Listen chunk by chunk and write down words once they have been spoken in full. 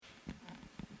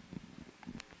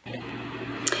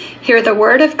Hear the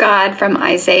word of God from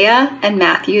Isaiah and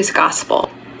Matthew's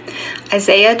Gospel.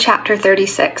 Isaiah chapter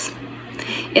 36.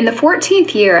 In the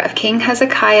 14th year of King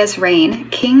Hezekiah's reign,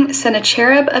 King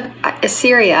Sennacherib of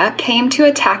Assyria came to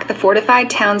attack the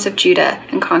fortified towns of Judah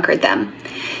and conquered them.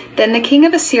 Then the king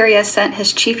of Assyria sent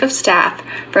his chief of staff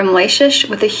from Lachish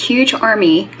with a huge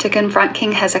army to confront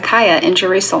King Hezekiah in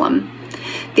Jerusalem.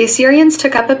 The Assyrians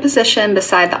took up a position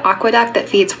beside the aqueduct that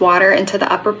feeds water into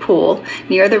the upper pool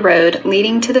near the road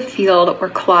leading to the field where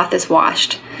cloth is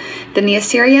washed. Then the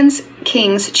Assyrian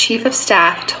king's chief of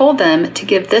staff told them to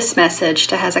give this message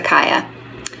to Hezekiah.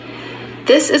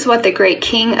 This is what the great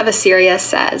king of Assyria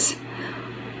says.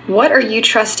 What are you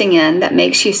trusting in that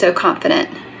makes you so confident?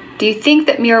 Do you think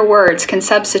that mere words can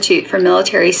substitute for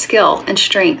military skill and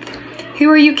strength? Who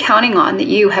are you counting on that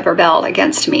you have rebelled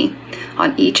against me?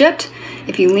 On Egypt?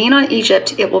 If you lean on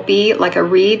Egypt, it will be like a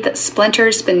reed that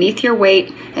splinters beneath your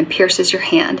weight and pierces your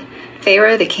hand.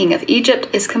 Pharaoh, the king of Egypt,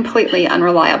 is completely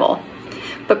unreliable.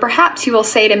 But perhaps you will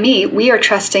say to me, we are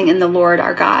trusting in the Lord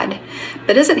our God.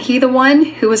 But isn't he the one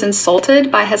who was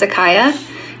insulted by Hezekiah?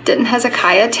 Didn't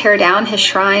Hezekiah tear down his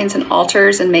shrines and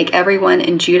altars and make everyone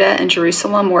in Judah and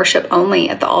Jerusalem worship only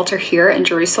at the altar here in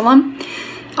Jerusalem?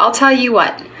 I'll tell you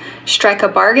what, strike a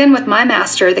bargain with my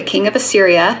master, the king of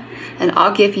Assyria, and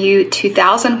I'll give you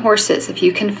 2,000 horses if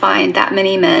you can find that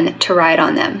many men to ride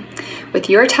on them. With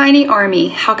your tiny army,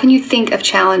 how can you think of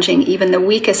challenging even the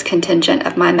weakest contingent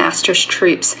of my master's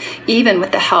troops, even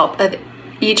with the help of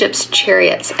Egypt's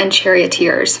chariots and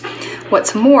charioteers?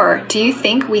 What's more, do you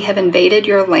think we have invaded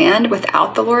your land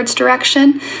without the Lord's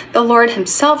direction? The Lord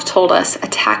himself told us,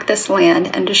 attack this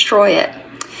land and destroy it.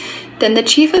 Then the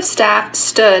chief of staff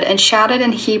stood and shouted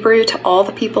in Hebrew to all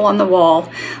the people on the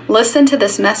wall, listen to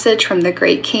this message from the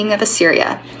great king of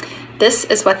Assyria. This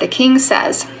is what the king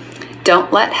says.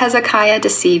 Don't let Hezekiah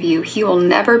deceive you. He will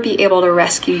never be able to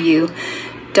rescue you.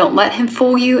 Don't let him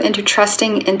fool you into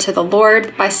trusting into the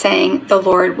Lord by saying, the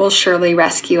Lord will surely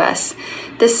rescue us.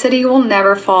 This city will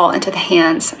never fall into the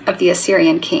hands of the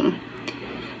Assyrian king.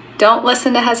 Don't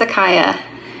listen to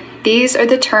Hezekiah. These are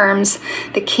the terms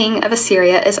the king of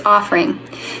Assyria is offering.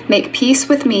 Make peace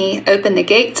with me, open the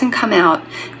gates and come out.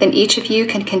 Then each of you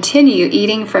can continue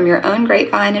eating from your own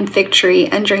grapevine and fig tree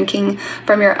and drinking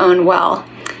from your own well.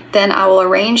 Then I will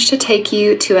arrange to take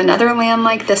you to another land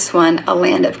like this one, a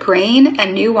land of grain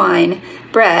and new wine,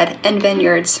 bread and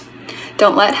vineyards.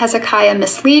 Don't let Hezekiah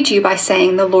mislead you by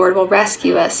saying the Lord will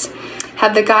rescue us.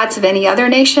 Have the gods of any other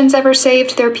nations ever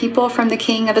saved their people from the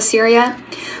king of Assyria?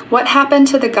 What happened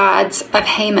to the gods of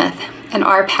Hamath and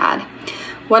Arpad?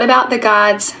 What about the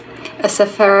gods of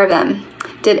Sepharvaim?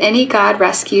 Did any god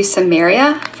rescue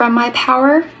Samaria from my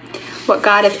power? What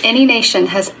god of any nation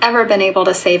has ever been able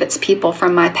to save its people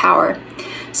from my power?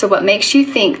 So what makes you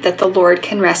think that the Lord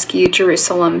can rescue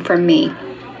Jerusalem from me?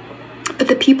 But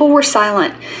the people were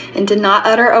silent and did not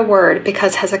utter a word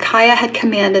because Hezekiah had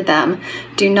commanded them,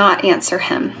 do not answer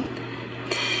him.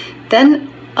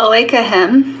 Then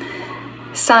Elakahim,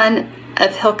 son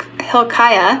of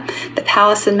Hilkiah, the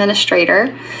palace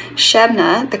administrator,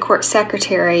 Shebna, the court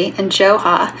secretary, and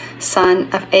Joah,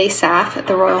 son of Asaph,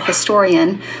 the royal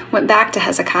historian, went back to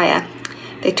Hezekiah.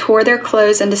 They tore their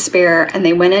clothes in despair, and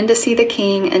they went in to see the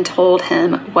king and told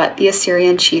him what the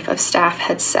Assyrian chief of staff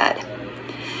had said.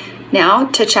 Now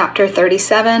to chapter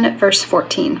 37, verse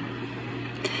 14.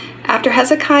 After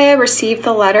Hezekiah received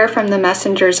the letter from the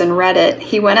messengers and read it,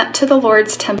 he went up to the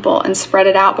Lord's temple and spread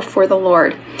it out before the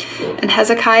Lord. And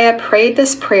Hezekiah prayed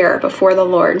this prayer before the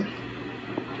Lord.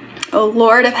 O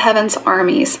Lord of heaven's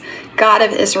armies, God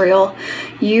of Israel,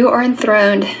 you are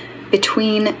enthroned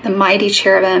between the mighty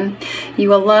cherubim.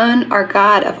 You alone are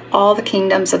God of all the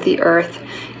kingdoms of the earth.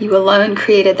 You alone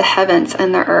created the heavens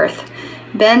and the earth.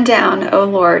 Bend down, O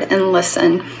Lord, and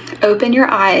listen. Open your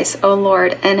eyes, O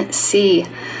Lord, and see.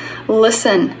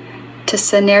 Listen to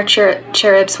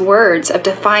Sennacherib's words of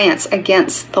defiance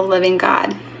against the living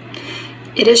God.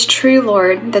 It is true,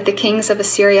 Lord, that the kings of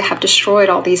Assyria have destroyed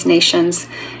all these nations,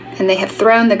 and they have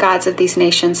thrown the gods of these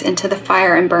nations into the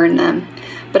fire and burned them.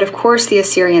 But of course the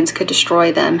Assyrians could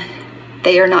destroy them.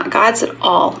 They are not gods at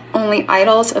all, only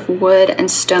idols of wood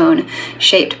and stone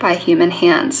shaped by human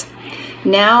hands.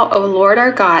 Now, O Lord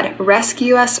our God,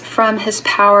 rescue us from his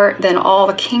power, then all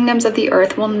the kingdoms of the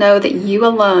earth will know that you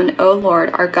alone, O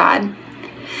Lord, are God.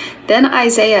 Then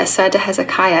Isaiah said to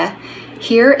Hezekiah,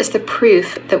 here is the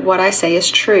proof that what I say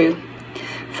is true.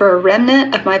 For a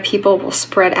remnant of my people will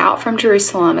spread out from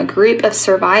Jerusalem, a group of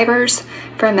survivors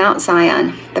from Mount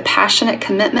Zion. The passionate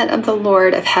commitment of the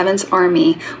Lord of heaven's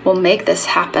army will make this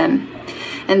happen.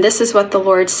 And this is what the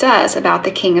Lord says about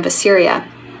the king of Assyria.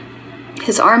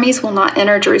 His armies will not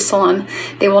enter Jerusalem.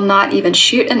 They will not even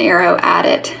shoot an arrow at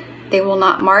it. They will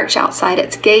not march outside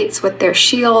its gates with their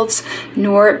shields,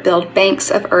 nor build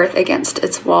banks of earth against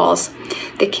its walls.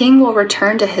 The king will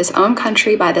return to his own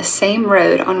country by the same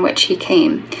road on which he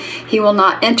came. He will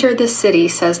not enter this city,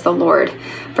 says the Lord.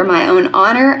 For my own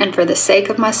honor and for the sake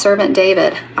of my servant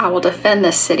David, I will defend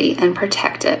this city and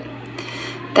protect it.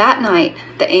 That night,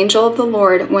 the angel of the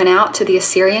Lord went out to the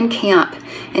Assyrian camp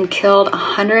and killed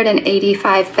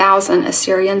 185,000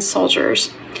 Assyrian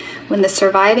soldiers. When the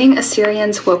surviving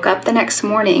Assyrians woke up the next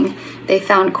morning, they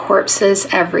found corpses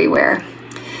everywhere.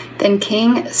 Then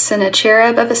King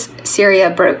Sennacherib of Assyria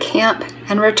broke camp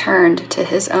and returned to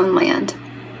his own land.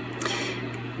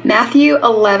 Matthew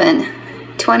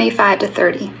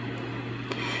 11:25-30.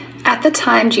 At the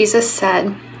time Jesus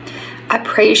said, I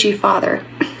praise you, Father,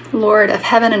 Lord of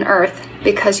heaven and earth,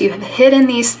 because you have hidden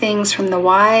these things from the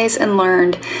wise and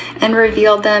learned and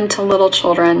revealed them to little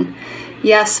children.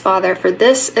 Yes, Father, for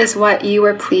this is what you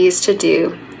were pleased to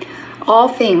do. All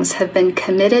things have been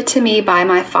committed to me by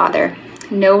my Father.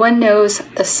 No one knows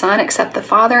the Son except the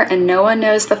Father, and no one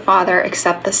knows the Father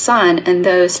except the Son and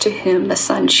those to whom the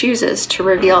Son chooses to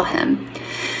reveal him.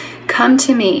 Come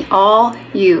to me, all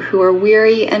you who are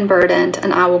weary and burdened,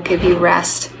 and I will give you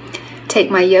rest.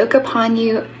 Take my yoke upon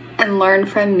you and learn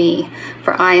from me,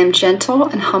 for I am gentle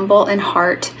and humble in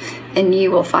heart, and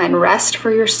you will find rest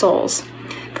for your souls.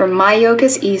 For my yoke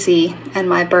is easy and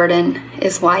my burden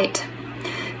is light.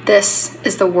 This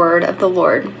is the word of the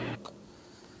Lord.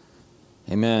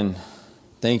 Amen.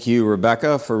 Thank you,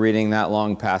 Rebecca, for reading that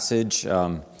long passage.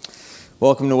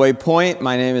 Welcome to Waypoint.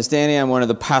 My name is Danny. I'm one of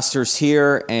the pastors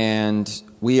here, and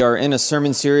we are in a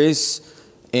sermon series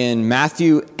in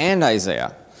Matthew and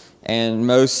Isaiah. And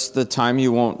most of the time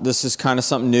this is kind of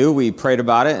something new. We prayed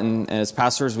about it, and as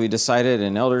pastors we decided,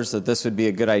 and elders, that this would be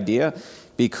a good idea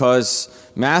because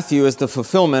Matthew is the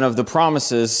fulfillment of the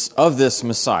promises of this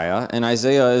Messiah, and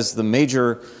Isaiah is the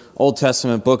major Old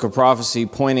Testament book of prophecy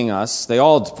pointing us. They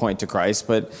all point to Christ,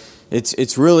 but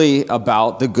it's really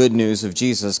about the good news of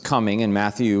Jesus coming, and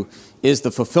Matthew is the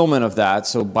fulfillment of that.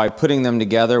 So by putting them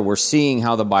together, we're seeing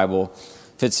how the Bible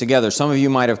fits together. Some of you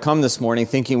might have come this morning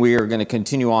thinking we are going to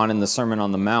continue on in the Sermon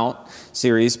on the Mount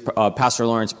series. Pastor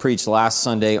Lawrence preached last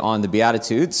Sunday on the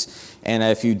Beatitudes, and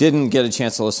if you didn't get a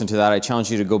chance to listen to that, I challenge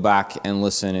you to go back and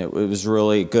listen. It was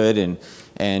really good,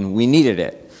 and we needed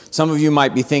it. Some of you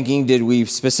might be thinking, did we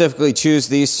specifically choose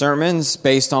these sermons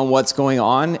based on what's going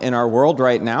on in our world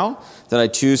right now? Did I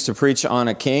choose to preach on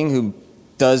a king who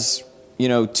does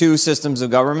two systems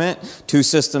of government, two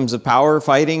systems of power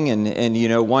fighting,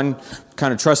 and one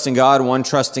kind of trusting God, one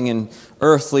trusting in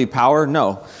earthly power?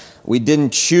 No, we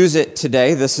didn't choose it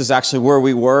today. This is actually where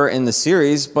we were in the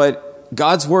series, but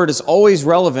God's word is always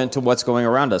relevant to what's going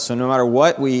around us. So no matter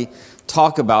what we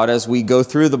talk about as we go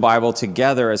through the Bible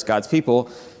together as God's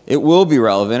people, it will be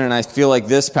relevant. And I feel like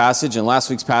this passage and last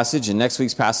week's passage and next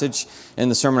week's passage in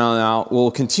the Sermon on the Mount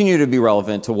will continue to be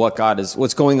relevant to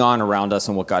what's going on around us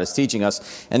and what God is teaching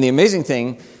us. And the amazing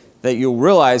thing that you'll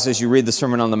realize as you read the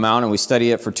Sermon on the Mount and we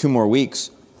study it for 2 more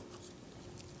weeks,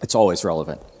 it's always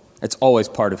relevant. It's always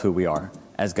part of who we are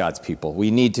as God's people. We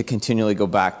need to continually go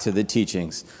back to the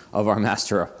teachings of our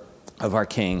Master, of our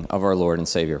King, of our Lord and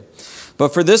Savior.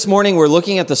 But for this morning, we're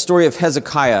looking at the story of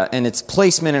Hezekiah and its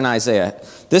placement in Isaiah.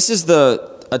 This is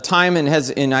a time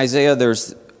in Isaiah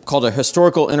there's called a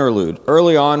historical interlude.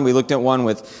 Early on, we looked at one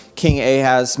with King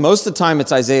Ahaz. Most of the time,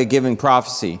 it's Isaiah giving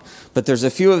prophecy. But there's a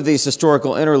few of these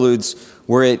historical interludes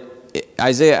where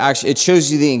Isaiah actually, it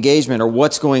shows you the engagement or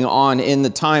what's going on in the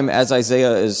time as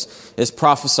Isaiah is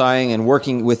prophesying and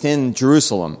working within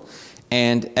Jerusalem.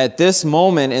 And at this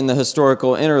moment in the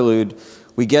historical interlude,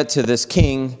 we get to this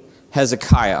king,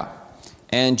 Hezekiah.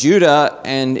 And Judah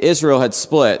and Israel had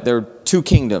split. There are 2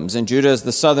 kingdoms, and Judah is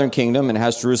the southern kingdom and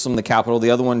has Jerusalem the capital.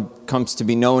 The other one comes to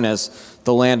be known as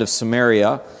the land of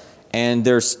Samaria. And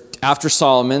there's after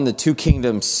Solomon, the 2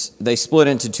 kingdoms, they split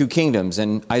into 2 kingdoms.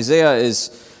 And Isaiah is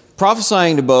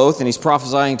prophesying to both, and he's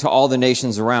prophesying to all the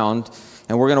nations around.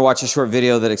 And we're going to watch a short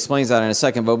video that explains that in a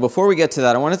second. But before we get to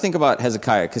that, I want to think about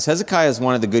Hezekiah, because Hezekiah is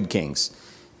one of the good kings.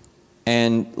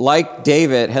 And like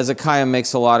David, Hezekiah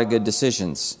makes a lot of good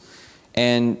decisions.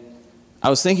 And I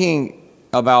was thinking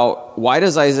about why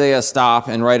does Isaiah stop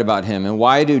and write about him? And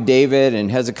why do David and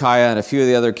Hezekiah and a few of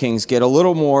the other kings get a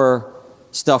little more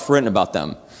stuff written about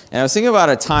them? And I was thinking about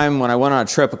a time when I went on a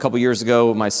trip a couple years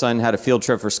ago. My son had a field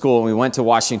trip for school, and we went to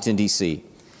Washington, D.C.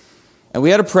 And we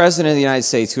had a president of the United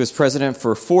States who was president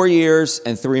for 4 years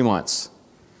and 3 months.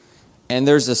 And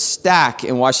there's a stack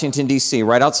in Washington, D.C.,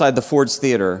 right outside the Ford's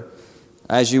Theater,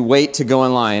 as you wait to go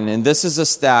in line. And this is a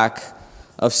stack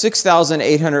of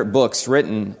 6,800 books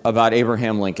written about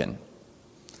Abraham Lincoln.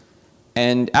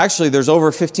 And actually, there's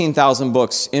over 15,000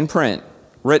 books in print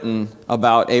written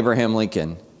about Abraham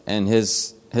Lincoln and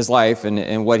his life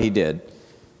and what he did.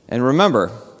 And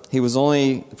remember, he was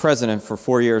only president for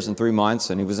 4 years and 3 months,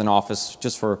 and he was in office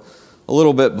just for a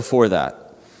little bit before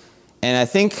that. And I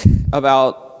think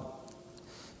about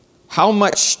how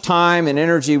much time and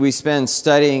energy we spend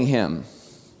studying him.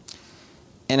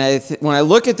 And when I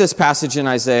look at this passage in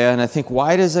Isaiah, and I think,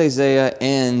 why does Isaiah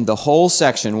end the whole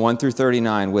section, 1 through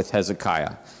 39, with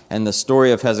Hezekiah and the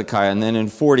story of Hezekiah? And then in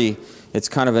 40, it's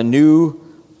kind of a new,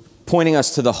 pointing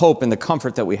us to the hope and the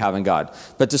comfort that we have in God.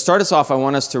 But to start us off, I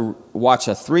want us to watch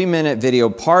a 3-minute video,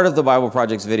 part of the Bible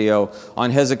Project's video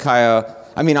on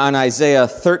on Isaiah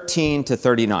 13 to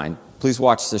 39. Please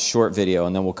watch this short video,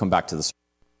 and then we'll come back to this.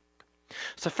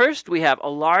 So first, we have a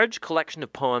large collection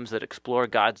of poems that explore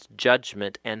God's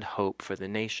judgment and hope for the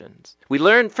nations. We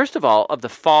learn, first of all, of the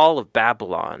fall of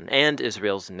Babylon and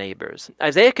Israel's neighbors.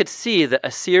 Isaiah could see that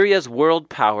Assyria's world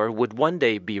power would one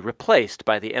day be replaced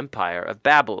by the empire of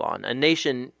Babylon, a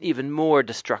nation even more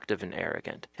destructive and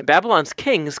arrogant. Babylon's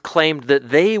kings claimed that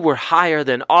they were higher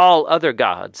than all other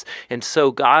gods, and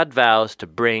so God vows to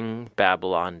bring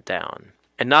Babylon down.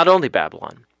 And not only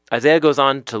Babylon. Isaiah goes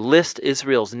on to list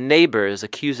Israel's neighbors,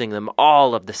 accusing them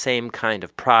all of the same kind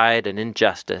of pride and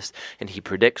injustice, and he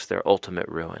predicts their ultimate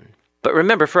ruin. But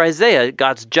remember, for Isaiah,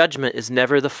 God's judgment is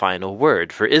never the final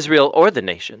word for Israel or the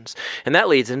nations. And that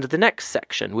leads into the next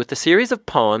section with a series of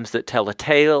poems that tell a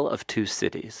tale of two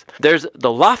cities. There's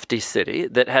the lofty city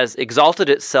that has exalted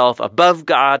itself above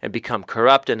God and become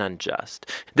corrupt and unjust.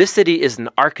 This city is an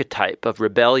archetype of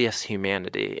rebellious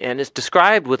humanity, and it's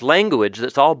described with language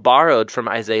that's all borrowed from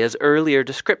Isaiah's earlier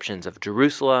descriptions of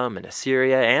Jerusalem and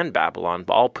Assyria and Babylon,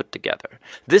 all put together.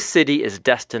 This city is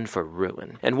destined for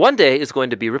ruin, and one day is going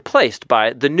to be replaced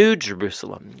by the New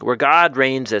Jerusalem, where God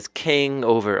reigns as king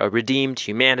over a redeemed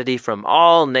humanity from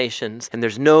all nations, and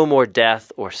there's no more death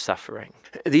or suffering.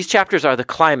 These chapters are the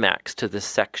climax to this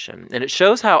section, and it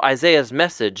shows how Isaiah's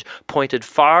message pointed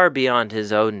far beyond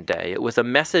his own day. It was a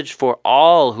message for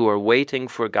all who are waiting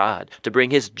for God to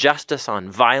bring his justice on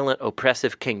violent,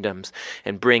 oppressive kingdoms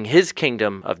and bring his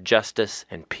kingdom of justice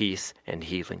and peace and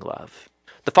healing love.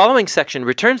 The following section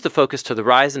returns the focus to the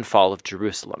rise and fall of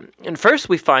Jerusalem. And first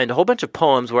we find a whole bunch of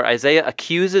poems where Isaiah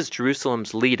accuses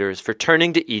Jerusalem's leaders for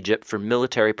turning to Egypt for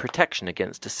military protection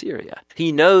against Assyria.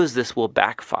 He knows this will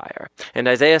backfire. And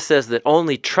Isaiah says that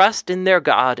only trust in their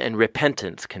God and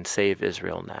repentance can save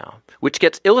Israel now, which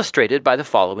gets illustrated by the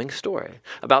following story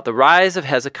about the rise of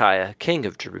Hezekiah, king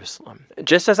of Jerusalem.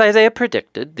 Just as Isaiah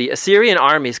predicted, the Assyrian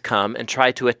armies come and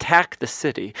try to attack the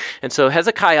city. And so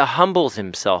Hezekiah humbles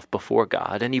himself before God,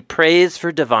 and he prays for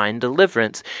divine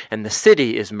deliverance, and the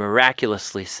city is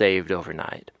miraculously saved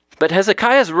overnight. But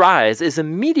Hezekiah's rise is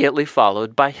immediately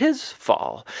followed by his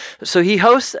fall. So he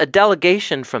hosts a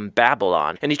delegation from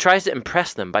Babylon, and he tries to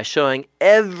impress them by showing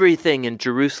everything in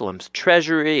Jerusalem's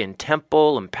treasury and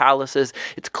temple and palaces.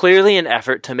 It's clearly an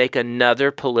effort to make another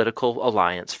political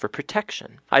alliance for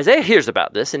protection. Isaiah hears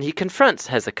about this, and he confronts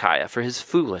Hezekiah for his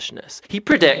foolishness. He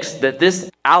predicts that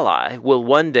this ally will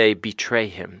one day betray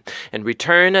him and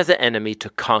return as an enemy to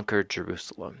conquer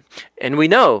Jerusalem. And we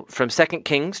know from 2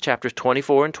 Kings chapters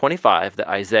 24 and 25 that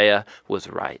Isaiah was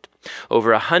right.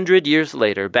 Over 100 years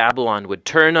later, Babylon would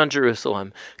turn on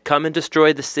Jerusalem, come and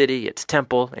destroy the city, its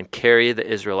temple, and carry the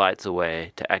Israelites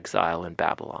away to exile in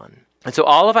Babylon. And so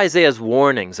all of Isaiah's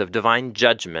warnings of divine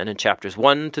judgment in chapters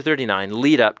 1 to 39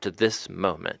 lead up to this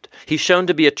moment. He's shown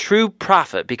to be a true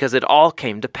prophet because it all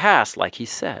came to pass like he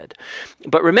said.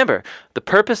 But remember, the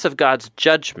purpose of God's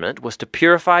judgment was to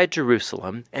purify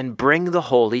Jerusalem and bring the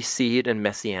holy seed and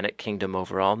messianic kingdom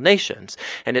over all nations.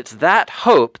 And it's that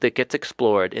hope that gets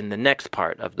explored in the next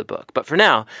part of the book. But for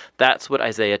now, that's what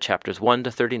Isaiah chapters 1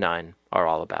 to 39 are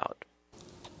all about.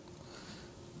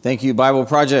 Thank you, Bible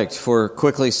Project, for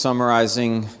quickly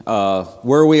summarizing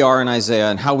where we are in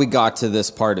Isaiah and how we got to this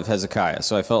part of Hezekiah.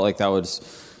 So I felt like that was,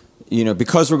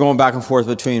 because we're going back and forth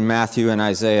between Matthew and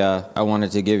Isaiah, I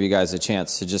wanted to give you guys a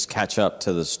chance to just catch up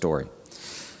to the story.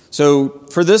 So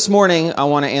for this morning, I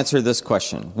want to answer this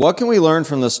question. What can we learn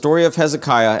from the story of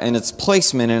Hezekiah and its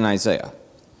placement in Isaiah?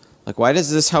 Why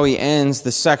is this how he ends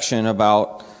the section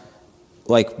about,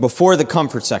 before the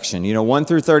comfort section? 1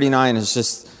 through 39 is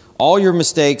just all your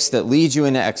mistakes that lead you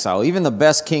into exile. Even the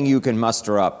best king you can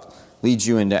muster up leads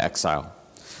you into exile.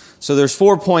 So there's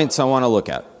 4 points I want to look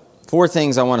at. 4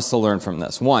 things I want us to learn from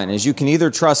this. 1 is you can either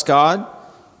trust God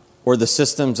or the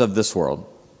systems of this world.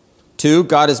 2,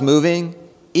 God is moving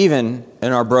even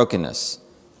in our brokenness.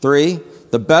 3,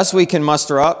 the best we can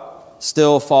muster up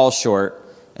still falls short.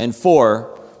 And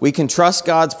 4, we can trust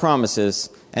God's promises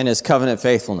and his covenant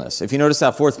faithfulness. If you notice,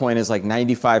 that fourth point is like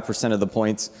 95% of the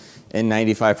points in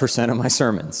 95% of my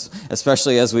sermons,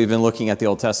 especially as we've been looking at the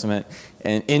Old Testament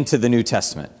and into the New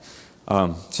Testament.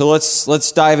 So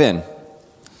let's dive in.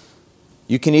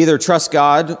 You can either trust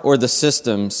God or the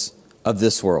systems of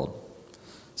this world.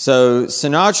 So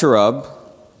Sennacherib,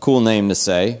 cool name to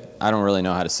say. I don't really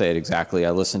know how to say it exactly.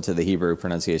 I listened to the Hebrew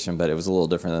pronunciation, but it was a little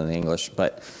different than the English.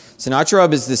 But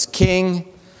Sennacherib is this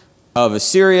king of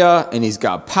Assyria, and he's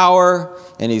got power,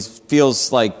 and he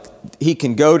feels like he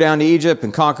can go down to Egypt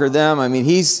and conquer them. I mean,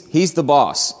 he's the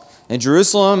boss. In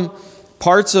Jerusalem,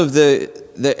 parts of the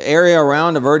area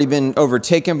around have already been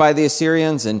overtaken by the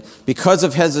Assyrians, and because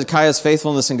of Hezekiah's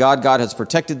faithfulness in God, God has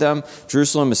protected them.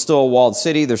 Jerusalem is still a walled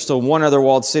city. There's still one other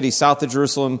walled city south of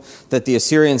Jerusalem that the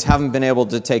Assyrians haven't been able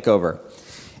to take over.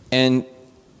 And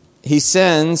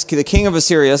the king of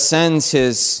Assyria sends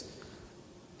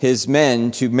his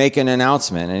men to make an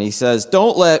announcement, and he says,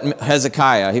 don't let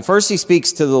Hezekiah. He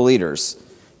speaks to the leaders.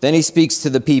 Then he speaks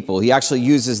to the people. He actually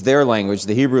uses their language,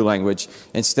 the Hebrew language,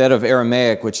 instead of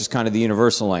Aramaic, which is kind of the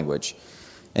universal language.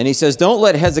 And he says, don't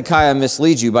let Hezekiah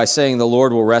mislead you by saying the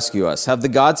Lord will rescue us. Have the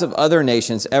gods of other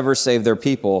nations ever saved their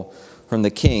people from the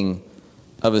king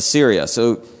of Assyria?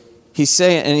 So he's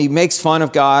saying, and he makes fun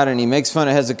of God, and he makes fun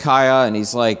of Hezekiah, and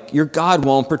he's like, your God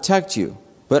won't protect you,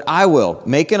 but I will.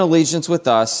 Make an allegiance with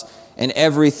us, and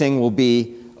everything will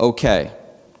be okay.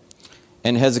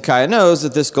 And Hezekiah knows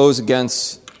that this goes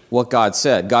against what God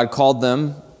said. God called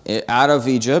them out of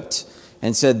Egypt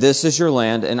and said, this is your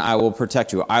land and I will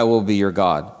protect you. I will be your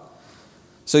God.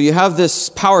 So you have this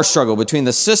power struggle between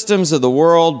the systems of the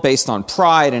world based on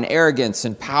pride and arrogance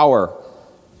and power.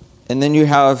 And then you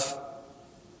have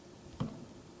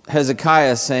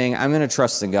Hezekiah saying, I'm going to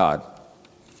trust in God.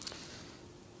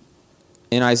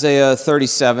 In Isaiah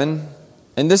 37,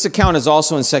 and this account is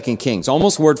also in 2 Kings,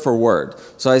 almost word for word.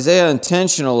 So Isaiah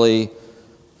intentionally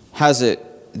has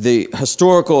the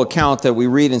historical account that we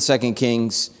read in 2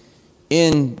 Kings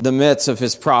in the midst of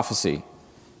his prophecy,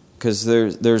 because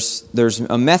there's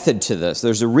a method to this.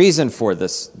 There's a reason for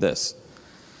this.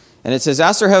 And it says,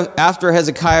 after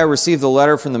Hezekiah received the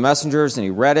letter from the messengers and he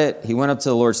read it, he went up to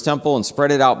the Lord's temple and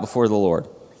spread it out before the Lord.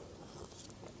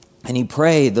 And he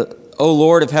prayed, O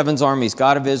Lord of heaven's armies,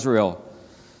 God of Israel.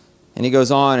 And he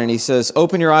goes on and he says,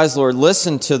 open your eyes, Lord,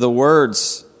 listen to the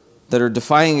words that are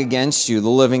defying against you, the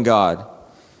living God.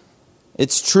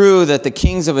 It's true that the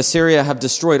kings of Assyria have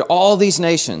destroyed all these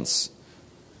nations,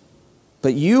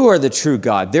 but you are the true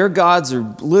God. Their gods are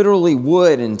literally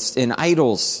wood and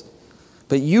idols,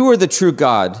 but you are the true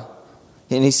God.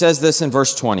 And he says this in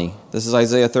verse 20. This is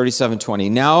Isaiah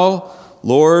 37:20. Now,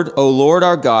 Lord, O Lord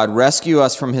our God, rescue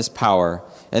us from his power,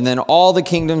 and then all the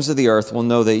kingdoms of the earth will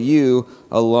know that you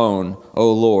alone,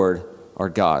 O Lord, are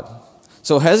God.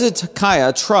 So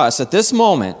Hezekiah trusts, at this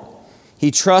moment, he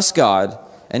trusts God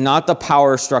and not the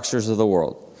power structures of the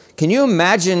world. Can you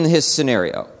imagine his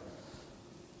scenario?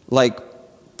 Like,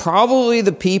 probably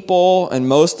the people and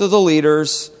most of the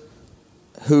leaders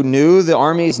who knew the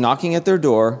army is knocking at their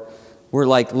door were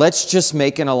like, let's just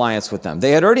make an alliance with them.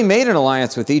 They had already made an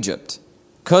alliance with Egypt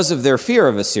because of their fear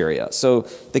of Assyria. So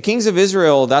the kings of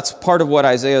Israel, that's part of what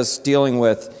Isaiah is dealing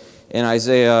with in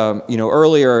Isaiah,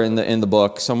 earlier in the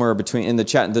book, somewhere between in the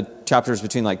chapters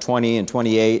between like 20 and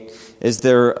 28, is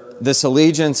there this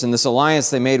allegiance and this alliance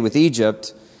they made with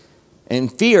Egypt in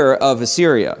fear of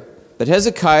Assyria. But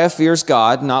Hezekiah fears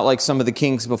God, not like some of the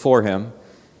kings before him,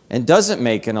 and doesn't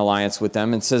make an alliance with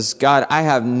them and says, God, I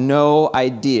have no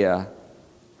idea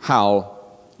how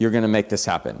you're going to make this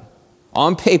happen.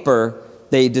 On paper,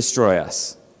 they destroy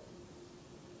us.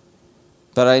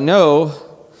 But I know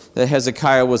that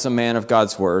Hezekiah was a man of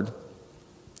God's word.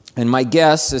 And my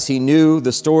guess is he knew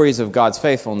the stories of God's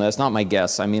faithfulness. Not my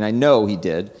guess, I know he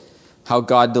did, how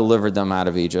God delivered them out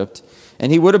of Egypt.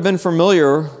 And he would have been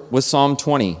familiar with Psalm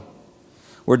 20,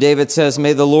 where David says,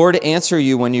 may the Lord answer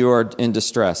you when you are in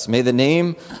distress. May the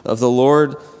name of the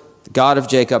Lord, God of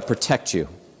Jacob, protect you.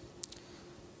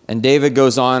 And David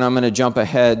goes on, I'm going to jump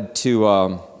ahead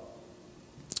to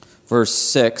verse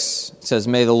 6. It says,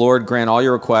 may the Lord grant all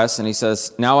your requests. And he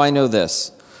says, now I know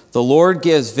this. The Lord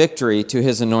gives victory to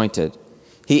his anointed.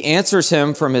 He answers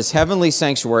him from his heavenly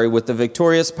sanctuary with the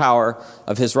victorious power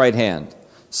of his right hand.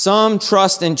 Some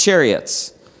trust in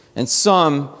chariots and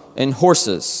some in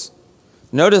horses.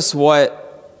 Notice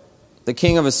what the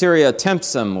king of Assyria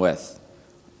tempts them with.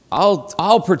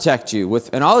 I'll protect you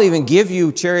with, and I'll even give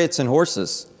you chariots and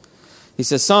horses. He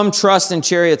says, some trust in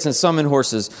chariots and some in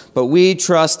horses, but we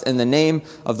trust in the name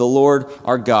of the Lord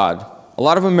our God. A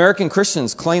lot of American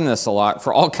Christians claim this a lot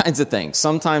for all kinds of things.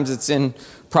 Sometimes it's in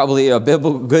probably a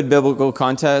good biblical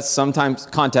context. Sometimes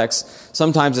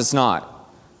it's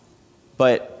not.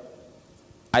 But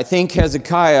I think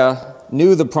Hezekiah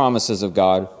knew the promises of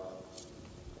God,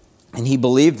 and he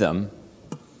believed them.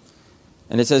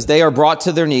 And it says, they are brought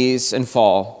to their knees and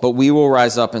fall, but we will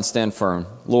rise up and stand firm.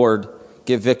 Lord,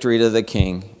 give victory to the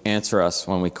king. Answer us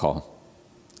when we call.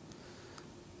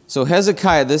 So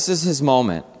Hezekiah, this is his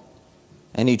moment,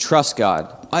 and he trusts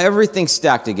God. Everything's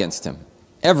stacked against him.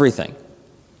 Everything.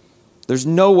 There's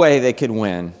no way they could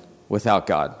win without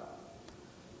God.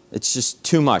 It's just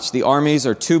too much. The armies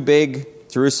are too big.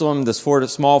 Jerusalem, this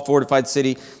small fortified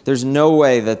city, there's no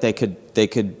way that they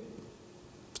could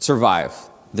survive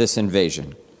this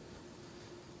invasion.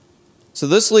 So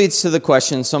this leads to the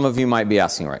question some of you might be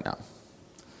asking right now.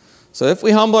 So if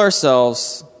we humble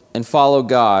ourselves and follow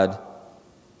God,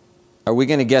 are we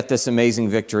going to get this amazing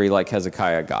victory like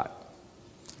Hezekiah got?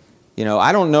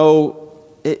 I don't know.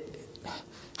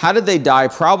 How did they die?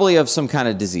 Probably of some kind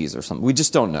of disease or something. We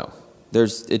just don't know.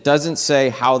 It doesn't say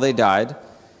how they died.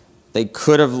 They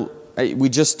could have. We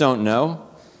just don't know.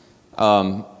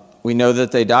 We know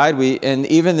that they died. And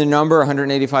even the number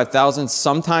 185,000.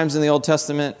 Sometimes in the Old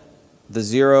Testament, the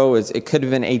zero it could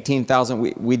have been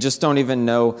 18,000. We just don't even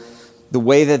know the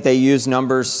way that they use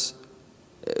numbers,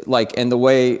 and the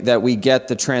way that we get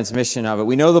the transmission of it.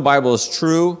 We know the Bible is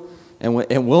true and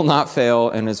will not fail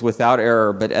and is without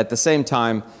error. But at the same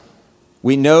time,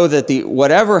 we know that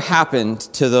whatever happened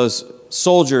to those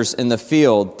soldiers in the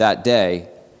field that day,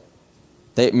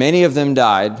 many of them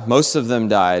died, most of them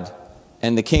died,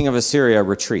 and the king of Assyria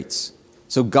retreats.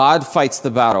 So God fights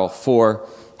the battle for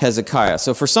Hezekiah.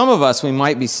 So for some of us, we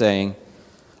might be saying,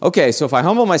 okay, so if I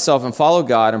humble myself and follow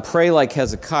God and pray like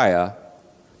Hezekiah,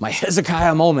 my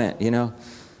Hezekiah moment,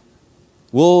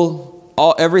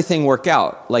 will everything work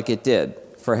out like it did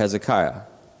for Hezekiah?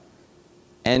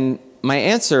 And my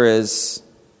answer is,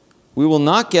 we will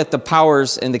not get the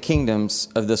powers and the kingdoms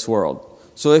of this world.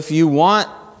 So if you want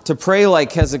to pray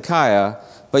like Hezekiah,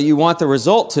 but you want the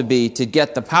result to be to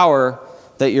get the power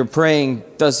that you're praying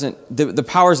the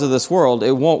powers of this world,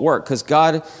 it won't work, because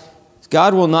God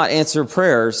will not answer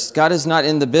prayers. God is not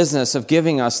in the business of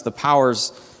giving us the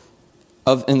powers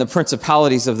and the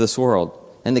principalities of this world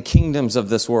and the kingdoms of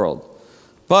this world.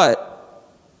 But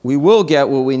we will get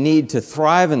what we need to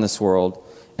thrive in this world,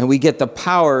 and we get the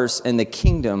powers and the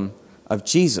kingdom of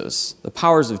Jesus, the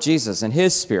powers of Jesus and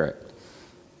his Spirit,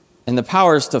 and the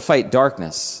powers to fight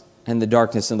darkness and the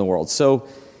darkness in the world. So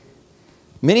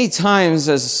many times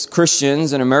as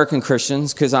Christians and American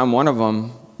Christians, because I'm one of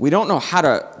them, we don't know how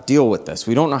to deal with this.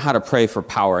 We don't know how to pray for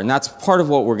power. And that's part of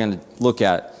what we're going to look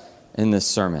at in this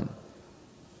sermon.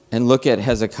 And look at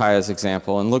Hezekiah's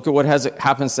example and look at what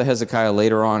happens to Hezekiah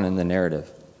later on in the narrative.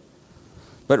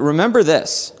 But remember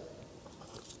this.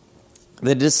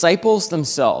 The disciples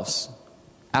themselves,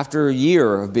 after a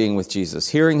year of being with Jesus,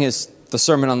 hearing the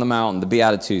Sermon on the Mount, the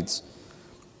Beatitudes,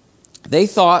 they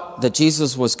thought that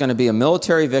Jesus was going to be a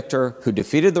military victor who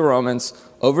defeated the Romans,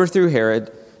 overthrew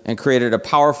Herod, and created a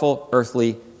powerful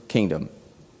earthly kingdom.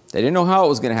 They didn't know how it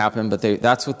was going to happen, but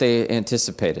that's what they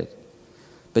anticipated.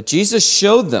 But Jesus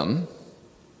showed them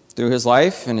through his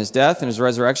life and his death and his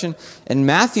resurrection. And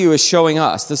Matthew is showing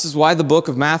us, this is why the book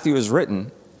of Matthew is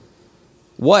written,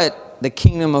 what the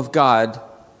kingdom of God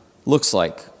looks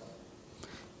like.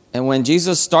 And when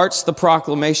Jesus starts the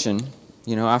proclamation,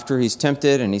 after he's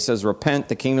tempted and he says, repent,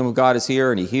 the kingdom of God is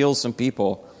here, and he heals some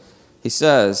people, he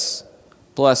says,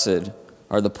 blessed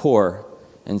are the poor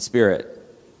in spirit,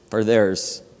 for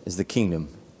theirs is the kingdom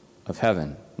of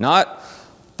heaven. Not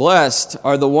blessed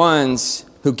are the ones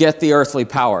who get the earthly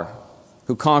power,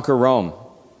 who conquer Rome,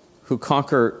 who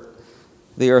conquer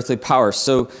the earthly power.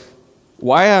 So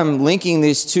why I'm linking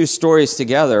these two stories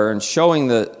together and showing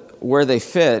where they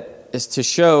fit is to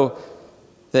show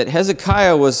that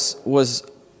Hezekiah was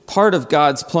part of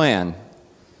God's plan.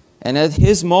 And at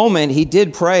his moment, he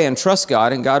did pray and trust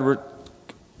God, and God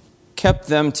kept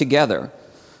them together.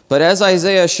 But as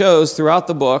Isaiah shows throughout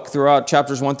the book, throughout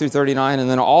chapters 1 through 39, and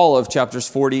then all of chapters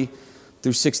 40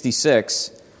 through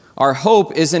 66, our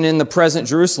hope isn't in the present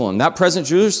Jerusalem. That present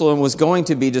Jerusalem was going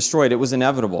to be destroyed. It was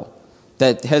inevitable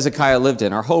that Hezekiah lived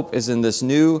in. Our hope is in this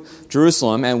new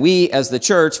Jerusalem, and we, as the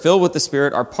church, filled with the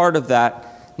Spirit, are part of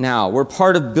that now. We're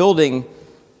part of building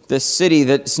this city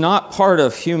that's not part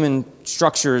of human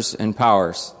structures and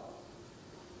powers.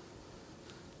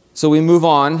 So we move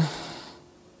on,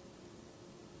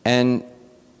 and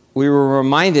we were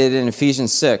reminded in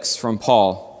Ephesians 6 from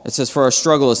Paul. It says, for our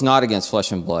struggle is not against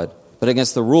flesh and blood, but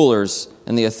against the rulers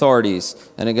and the authorities,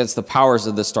 and against the powers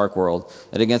of this dark world,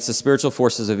 and against the spiritual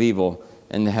forces of evil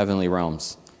in the heavenly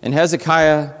realms. And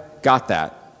Hezekiah got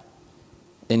that.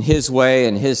 in his way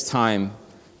and his time,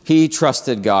 he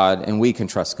trusted God, and we can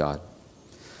trust God.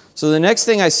 So the next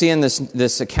thing I see in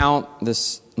this account,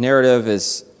 this narrative,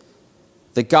 is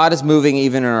that God is moving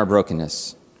even in our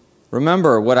brokenness.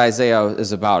 Remember what Isaiah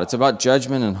is about. It's about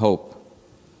judgment and hope.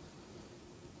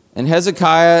 And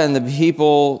Hezekiah and the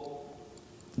people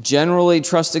generally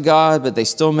trusted God, but they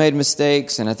still made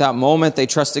mistakes. And at that moment, they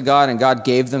trusted God, and God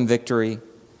gave them victory.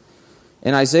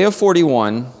 In Isaiah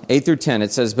 41, 8 through 10,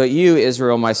 it says, "But you,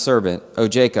 Israel, my servant, O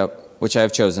Jacob, which I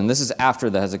have chosen." This is after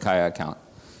the Hezekiah account.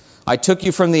 "I took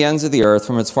you from the ends of the earth,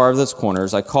 from its farthest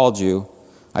corners. I called you.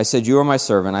 I said, you are my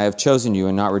servant. I have chosen you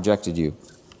and not rejected you.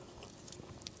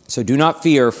 So do not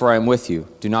fear, for I am with you.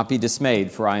 Do not be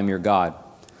dismayed, for I am your God.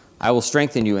 I will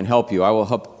strengthen you and help you. I will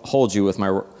hold you with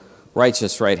my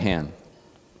righteous right hand."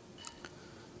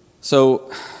 So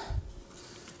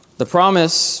the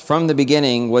promise from the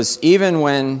beginning was, even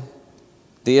when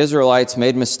the Israelites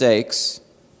made mistakes,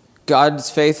 God's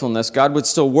faithfulness, God would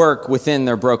still work within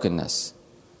their brokenness.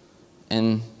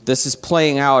 And this is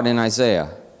playing out in Isaiah.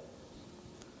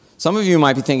 Some of you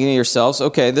might be thinking to yourselves,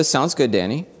 okay, this sounds good,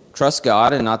 Danny. Trust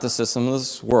God and not the system of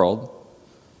this world.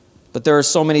 But there are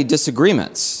so many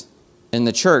disagreements in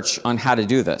the church on how to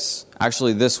do this.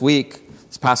 Actually, this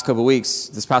past couple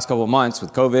of months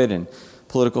with COVID and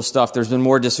political stuff, there's been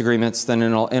more disagreements than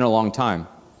in a long time.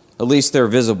 At least they're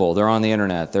visible. They're on the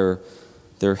internet.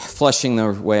 They're fleshing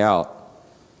their way out.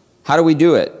 How do we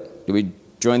do it? Do we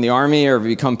join the army or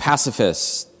become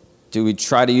pacifists? Do we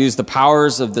try to use the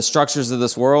powers of the structures of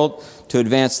this world to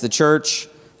advance the church?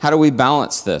 How do we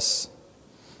balance this?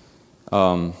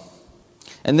 And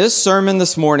this sermon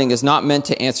this morning is not meant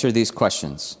to answer these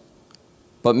questions.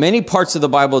 But many parts of the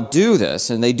Bible do this,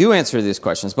 and they do answer these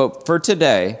questions. But for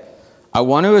today, I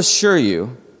want to assure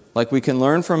you, like we can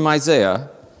learn from Isaiah,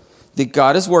 that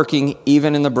God is working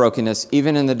even in the brokenness,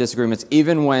 even in the disagreements,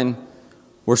 even when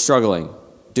we're struggling.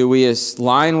 Do we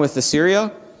align with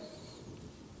Assyria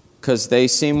because they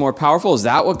seem more powerful? Is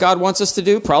that what God wants us to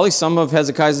do? Probably some of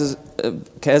Hezekiah's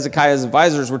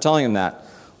advisors were telling him that.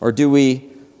 Or do we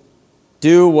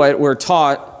do what we're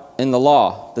taught in the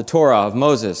law, the Torah of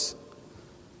Moses?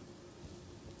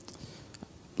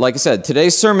 Like I said,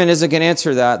 today's sermon isn't going to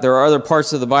answer that. There are other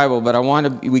parts of the Bible, but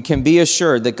we can be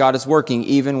assured that God is working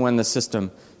even when the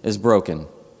system is broken.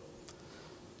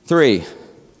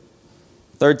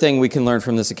 Third thing we can learn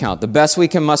from this account: the best we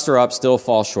can muster up still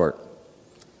falls short.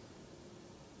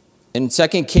 In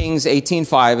 2 Kings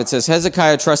 18:5, it says,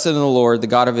 "Hezekiah trusted in the Lord, the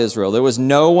God of Israel. There was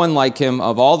no one like him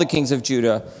of all the kings of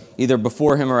Judah, either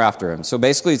before him or after him." So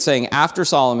basically it's saying after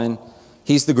Solomon,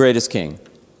 he's the greatest king.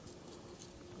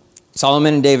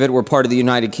 Solomon and David were part of the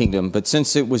United Kingdom, but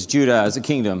since it was Judah as a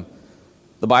kingdom,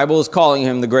 the Bible is calling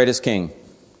him the greatest king.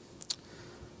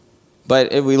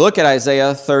 But if we look at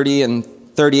Isaiah 30 and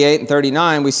 38 and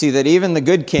 39, we see that even the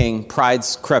good king,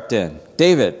 pride's crept in.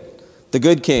 David, the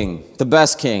good king, the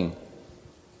best king,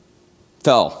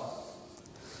 fell.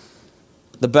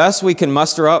 The best we can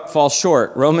muster up falls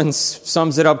short. Romans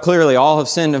sums it up clearly. All have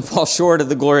sinned and fall short of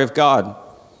the glory of God.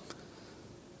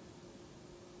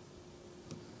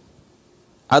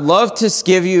 I'd love to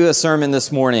give you a sermon this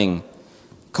morning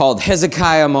called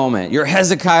Hezekiah Moment. Your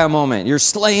Hezekiah moment. You're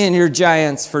slaying your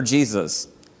giants for Jesus.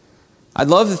 I'd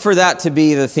love for that to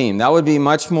be the theme. That would be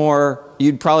much more,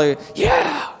 you'd probably,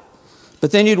 yeah.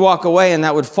 But then you'd walk away and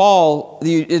it'd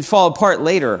fall apart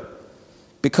later.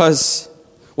 Because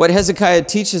what Hezekiah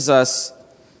teaches us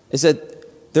is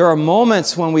that there are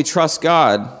moments when we trust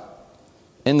God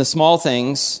in the small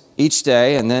things each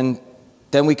day, and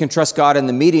then we can trust God in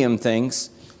the medium things,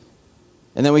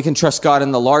 and then we can trust God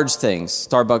in the large things.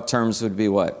 Starbucks terms would be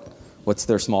what? What's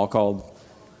their small called?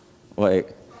 Wait.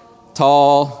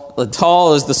 Tall. The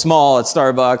tall is the small at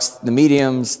Starbucks. The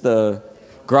medium's the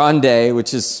grande,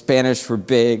 which is Spanish for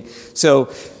big. So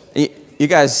you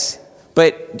guys,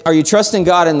 but are you trusting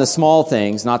God in the small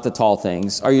things, not the tall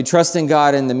things? Are you trusting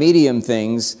God in the medium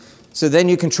things? So then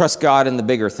you can trust God in the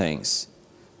bigger things.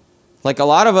 Like a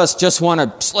lot of us just want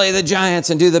to slay the giants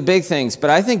and do the big things. But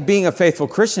I think being a faithful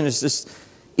Christian is just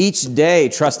each day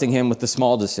trusting him with the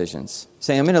small decisions.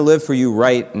 Saying, I'm going to live for you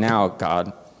right now,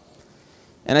 God.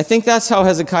 And I think that's how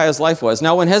Hezekiah's life was.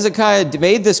 Now, when Hezekiah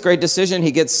made this great decision,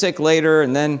 he gets sick later,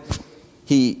 and then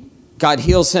God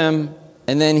heals him,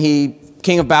 and then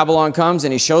king of Babylon comes,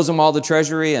 and he shows him all the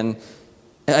treasury, and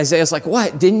Isaiah's like,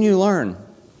 what? Didn't you learn?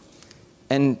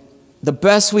 And the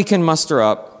best we can muster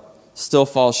up still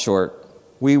falls short.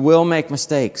 We will make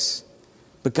mistakes,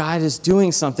 but God is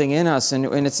doing something in us,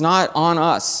 and it's not on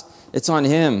us. It's on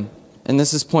him, and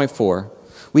this is point 4.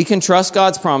 We can trust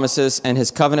God's promises and his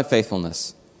covenant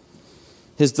faithfulness.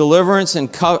 His deliverance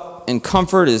and and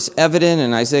comfort is evident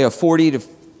in Isaiah 40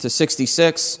 to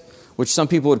 66, which some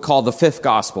people would call the fifth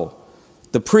gospel,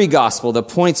 the pre-gospel that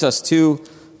points us to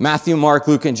Matthew, Mark,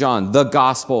 Luke, and John, the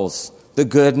gospels, the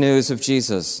good news of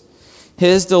Jesus.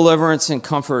 His deliverance and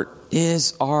comfort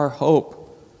is our hope.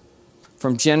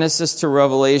 From Genesis to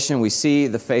Revelation, we see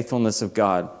the faithfulness of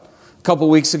God. A couple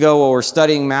weeks ago, while we're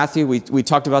studying Matthew, we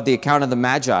talked about the account of the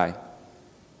Magi.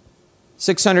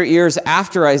 600 years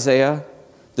after Isaiah,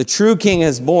 the true king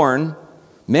is born.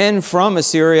 Men from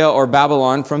Assyria or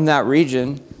Babylon, from that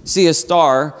region, see a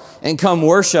star and come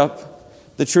worship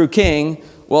the true king,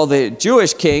 while the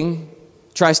Jewish king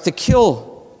tries to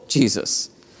kill Jesus.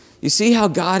 You see how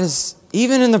God is,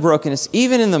 even in the brokenness,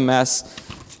 even in the mess,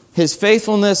 his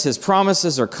faithfulness, his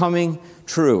promises are coming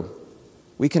true.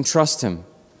 We can trust him.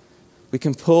 We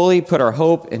can fully put our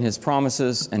hope in his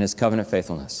promises and his covenant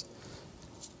faithfulness.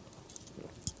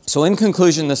 So in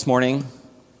conclusion this morning,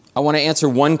 I want to answer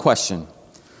one question.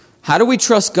 How do we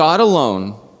trust God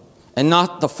alone and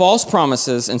not the false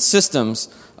promises and systems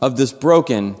of this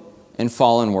broken and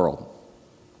fallen world?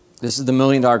 This is the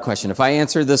million-dollar question. If I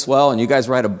answer this well and you guys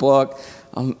write a book,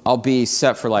 I'll be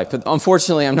set for life. But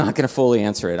unfortunately, I'm not going to fully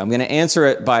answer it. I'm going to answer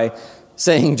it by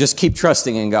saying just keep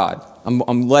trusting in God.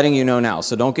 I'm letting you know now,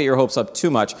 so don't get your hopes up too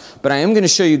much. But I am going to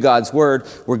show you God's word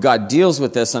where God deals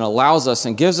with this and allows us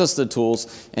and gives us the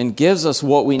tools and gives us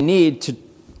what we need to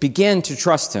begin to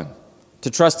trust him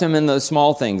in those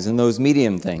small things, in those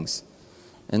medium things,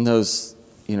 in those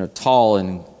tall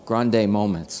and grande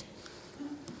moments.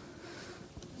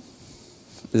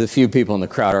 There's a few people in the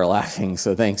crowd are laughing,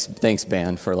 so thanks,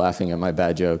 band, for laughing at my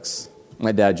bad jokes.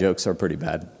 My dad jokes are pretty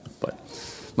bad, but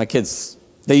my kids,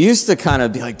 they used to kind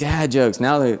of be like, dad jokes.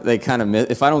 Now they kind of miss.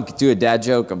 If I don't do a dad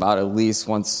joke about at least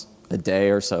once a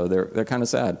day or so, they're kind of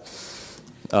sad.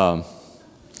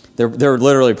 They're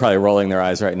literally probably rolling their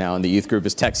eyes right now, and the youth group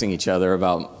is texting each other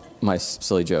about my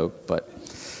silly joke. But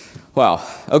wow,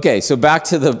 okay. So back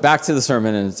to the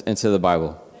sermon and to the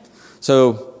Bible.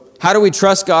 So how do we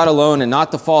trust God alone and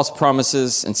not the false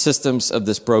promises and systems of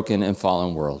this broken and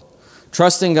fallen world?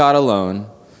 Trusting God alone,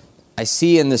 I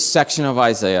see in this section of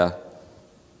Isaiah,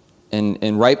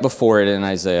 and right before it in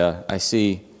Isaiah, I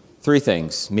see three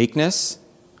things: meekness,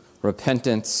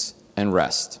 repentance, and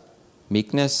rest.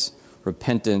 Meekness,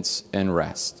 repentance, and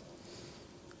rest.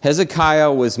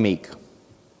 Hezekiah was meek.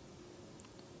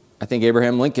 I think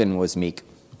Abraham Lincoln was meek.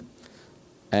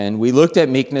 And we looked at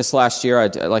meekness last year.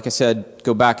 Like I said,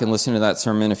 go back and listen to that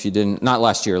sermon if you didn't. Not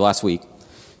last year, last week.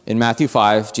 In Matthew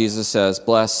 5, Jesus says,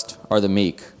 "Blessed are the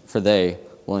meek, for they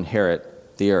will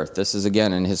inherit the earth." This is,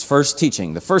 again, in his first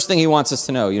teaching. The first thing he wants us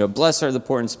to know, blessed are the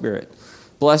poor in spirit.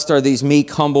 Blessed are these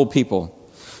meek, humble people.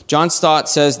 John Stott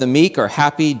says the meek are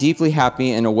happy, deeply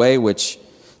happy, in a way which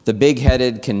the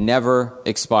big-headed can never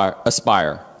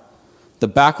aspire. The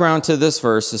background to this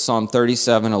verse is Psalm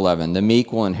 37:11. The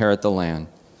meek will inherit the land.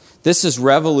 This is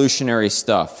revolutionary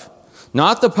stuff.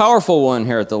 Not the powerful will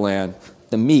inherit the land.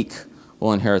 The meek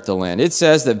will inherit the land. It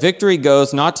says that victory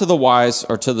goes not to the wise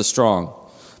or to the strong,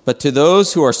 but to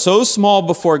those who are so small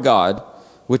before God,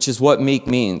 which is what meek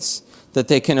means, that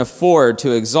they can afford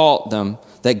to exalt them,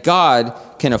 that God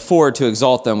can afford to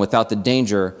exalt them without the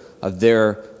danger of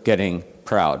their getting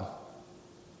proud.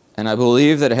 And I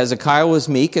believe that Hezekiah was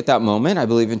meek at that moment. I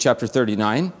believe in chapter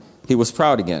 39, he was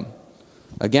proud again.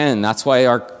 Again, that's why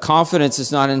our confidence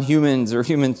is not in humans.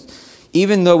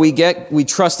 Even though we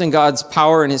trust in God's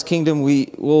power and his kingdom,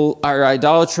 our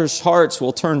idolatrous hearts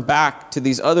will turn back to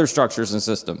these other structures and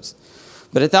systems.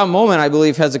 But at that moment, I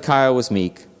believe Hezekiah was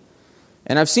meek.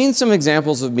 And I've seen some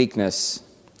examples of meekness.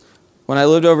 When I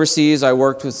lived overseas, I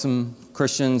worked with some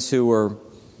Christians who were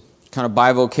kind of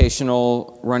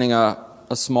bivocational, running a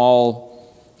small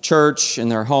church in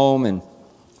their home, and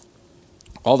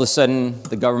all of a sudden,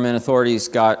 the government authorities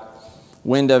got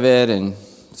wind of it, and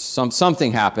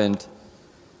something happened,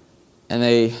 and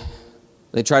they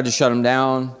tried to shut them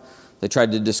down. They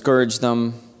tried to discourage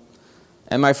them,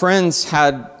 and my friends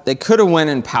they could have went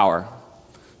in power.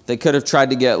 They could have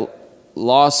tried to get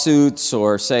lawsuits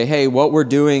or say, "Hey, what we're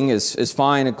doing is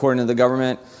fine according to the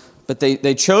government," but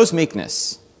they chose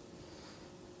meekness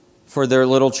for their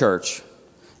little church.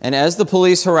 And as the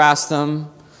police harassed them,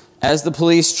 as the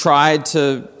police tried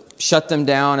to shut them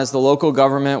down, as the local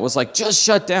government was like, "Just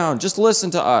shut down, just listen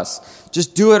to us,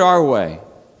 just do it our way,"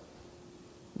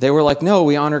 they were like, "No,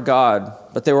 we honor God."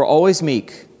 But they were always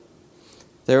meek.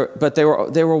 They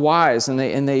were wise, and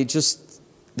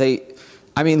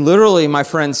literally, my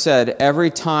friend said,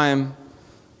 every time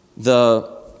the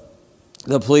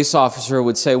police officer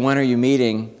would say, "When are you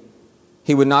meeting?"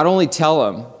 he would not only tell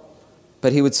him,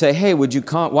 but he would say, "Hey, would you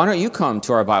come? Why don't you come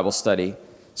to our Bible study?"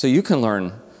 so you can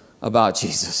learn about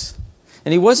Jesus.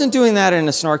 And he wasn't doing that in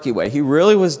a snarky way. He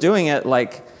really was doing it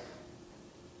like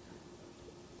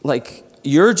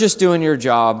you're just doing your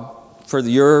job for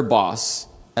your boss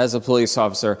as a police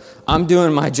officer. I'm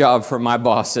doing my job for my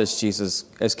boss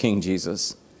as King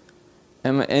Jesus.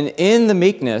 And in the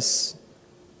meekness,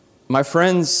 my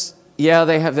friends, yeah,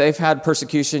 they've had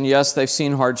persecution. Yes, they've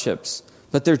seen hardships.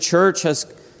 But their church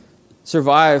has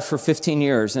survived for 15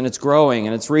 years, and it's growing,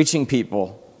 and it's reaching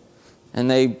people.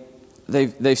 And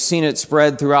they've seen it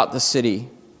spread throughout the city.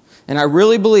 And I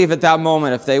really believe at that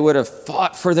moment, if they would have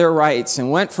fought for their rights and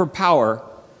went for power,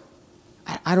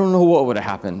 I don't know what would have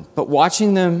happened. But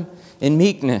watching them in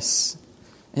meekness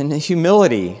and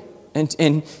humility, and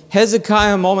in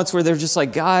Hezekiah moments where they're just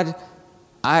like, God,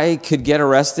 I could get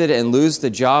arrested and lose the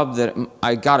job that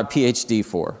I got a PhD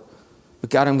for. But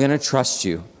God, I'm going to trust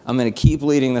you. I'm going to keep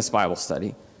leading this Bible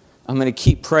study. I'm going to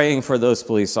keep praying for those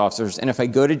police officers. And if I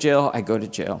go to jail, I go to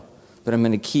jail. But I'm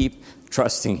going to keep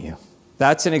trusting you.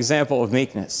 That's an example of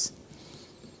meekness.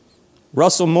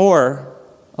 Russell Moore,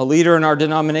 a leader in our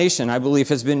denomination, I believe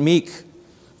has been meek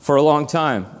for a long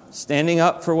time, standing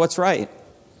up for what's right.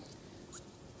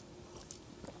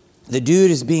 The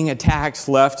dude is being attacked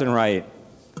left and right.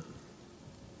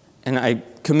 And I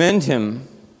commend him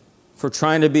for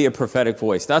trying to be a prophetic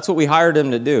voice. That's what we hired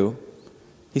him to do.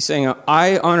 He's saying,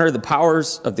 I honor the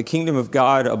powers of the kingdom of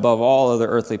God above all other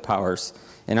earthly powers,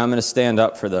 and I'm going to stand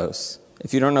up for those.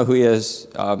 If you don't know who he is,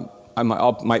 I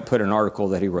might put an article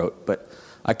that he wrote, but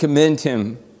I commend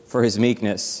him for his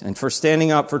meekness and for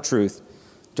standing up for truth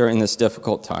during this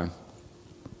difficult time.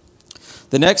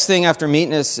 The next thing after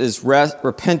meekness is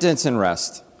repentance and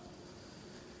rest.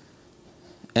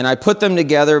 And I put them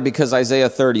together because Isaiah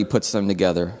 30 puts them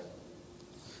together.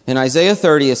 In Isaiah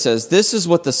 30, it says, this is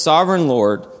what the sovereign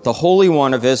Lord, the Holy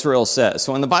One of Israel says.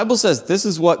 So when the Bible says this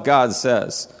is what God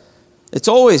says, it's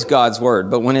always God's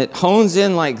word. But when it hones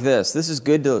in like this is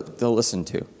good to listen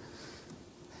to.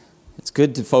 It's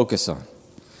good to focus on.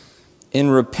 In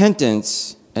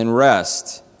repentance and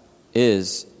rest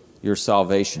is your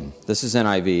salvation. This is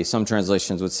NIV. Some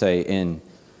translations would say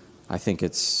I think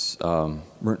it's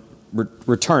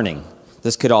returning.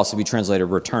 This could also be translated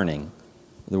returning,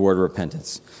 the word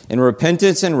repentance. In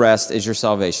repentance and rest is your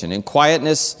salvation. In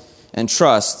quietness and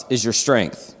trust is your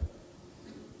strength.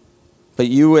 But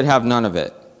you would have none of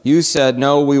it. You said,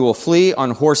 no, we will flee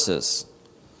on horses.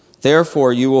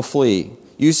 Therefore you will flee.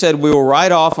 You said, we will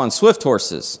ride off on swift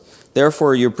horses.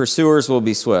 Therefore your pursuers will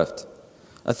be swift.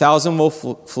 1,000 will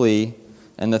flee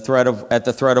at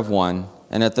the threat of one,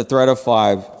 and at the threat of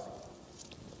 5,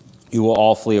 you will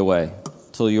all flee away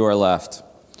till you are left,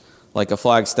 like a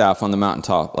flagstaff on the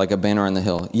mountaintop, like a banner on the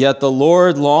hill. Yet the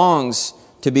Lord longs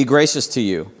to be gracious to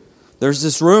you. There's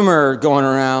this rumor going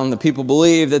around that people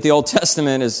believe that the Old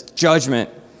Testament is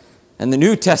judgment and the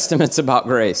New Testament's about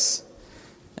grace.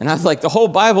 And I was like, the whole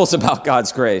Bible's about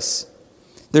God's grace.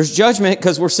 There's judgment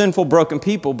because we're sinful, broken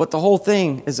people, but the whole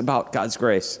thing is about God's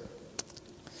grace.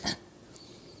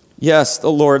 Yes,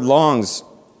 the Lord longs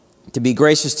to be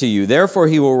gracious to you. Therefore,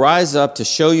 he will rise up to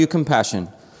show you compassion,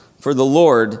 for the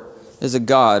Lord is a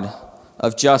God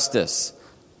of justice.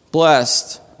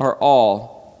 Blessed are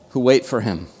all who wait for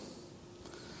him.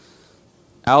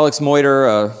 Alex Moiter,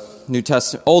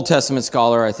 a Old Testament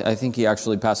scholar, I think he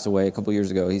actually passed away a couple years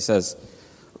ago. He says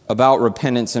about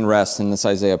repentance and rest in this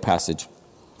Isaiah passage.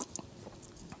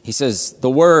 He says, the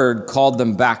word called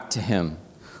them back to him.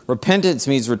 Repentance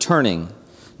means returning,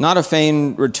 not a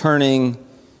feigned returning,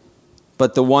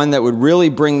 but the one that would really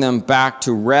bring them back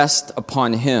to rest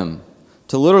upon him,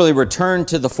 to literally return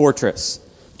to the fortress,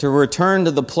 to return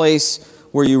to the place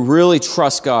where you really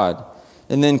trust God.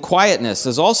 And then quietness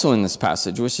is also in this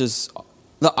passage, which is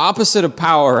the opposite of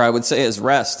power, I would say, is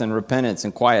rest and repentance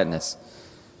and quietness.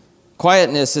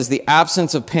 Quietness is the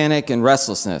absence of panic and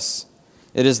restlessness.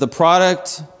 It is the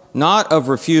product not of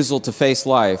refusal to face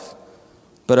life,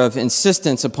 but of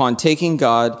insistence upon taking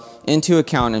God into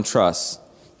account and trust.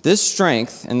 This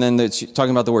strength, and then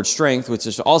talking about the word strength, which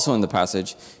is also in the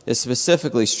passage, is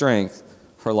specifically strength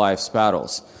for life's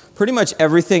battles. Pretty much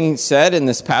everything said in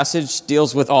this passage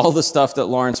deals with all the stuff that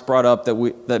Lawrence brought up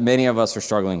that many of us are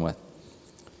struggling with.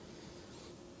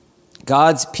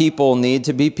 God's people need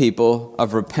to be people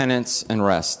of repentance and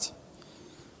rest.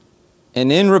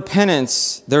 And in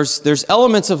repentance, there's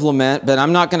elements of lament, but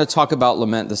I'm not going to talk about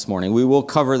lament this morning. We will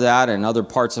cover that in other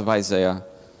parts of Isaiah.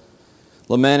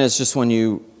 Lament is just when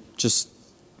you just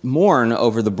mourn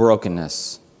over the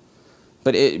brokenness.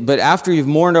 But after you've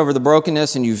mourned over the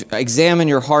brokenness and you've examined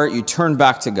your heart, you turn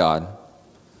back to God.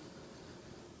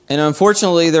 And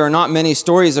unfortunately, there are not many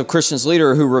stories of Christians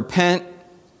leaders who repent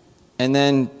and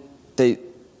then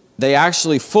they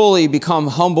actually fully become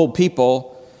humble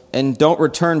people and don't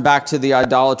return back to the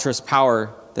idolatrous power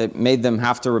that made them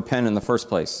have to repent in the first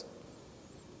place.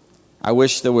 I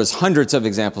wish there was hundreds of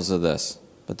examples of this,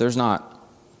 but there's not.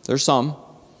 There's some,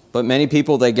 but many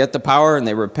people, they get the power and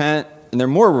they repent, and they're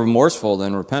more remorseful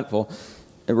than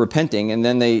repenting, and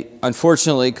then they,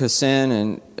 unfortunately, because sin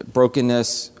and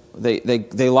brokenness,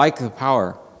 they like the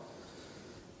power.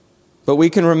 But we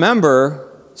can remember,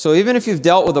 so even if you've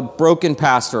dealt with a broken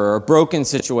pastor or a broken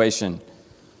situation,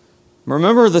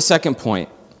 remember the second point,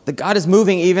 that God is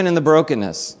moving even in the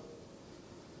brokenness.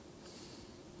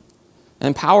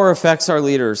 And power affects our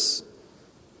leaders.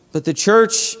 But the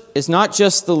church is not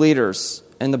just the leaders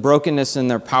and the brokenness in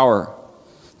their power.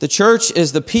 The church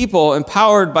is the people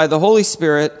empowered by the Holy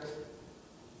Spirit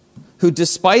who,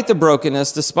 despite the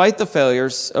brokenness, despite the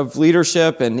failures of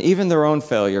leadership and even their own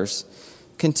failures,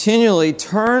 continually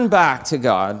turn back to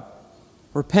God,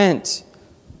 repent,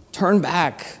 turn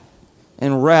back,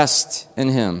 and rest in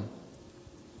Him.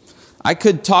 I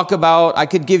could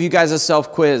give you guys a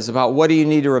self-quiz about what do you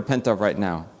need to repent of right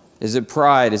now. Is it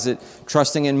pride? Is it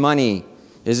trusting in money?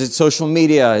 Is it social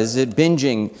media? Is it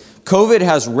binging? COVID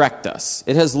has wrecked us.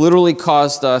 It has literally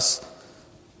caused us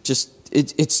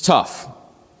it's tough.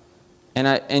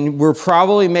 And we're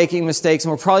probably making mistakes,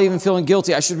 and we're probably even feeling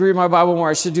guilty. I should read my Bible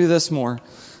more. I should do this more.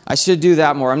 I should do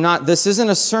that more. This isn't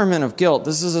a sermon of guilt.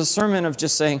 This is a sermon of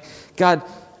just saying, God,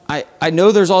 I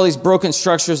know there's all these broken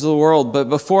structures of the world, but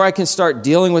before I can start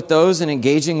dealing with those and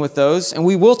engaging with those, and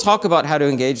we will talk about how to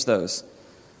engage those,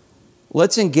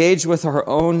 let's engage with our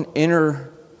own inner,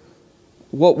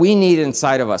 what we need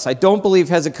inside of us. I don't believe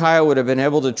Hezekiah would have been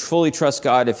able to fully trust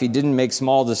God if he didn't make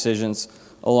small decisions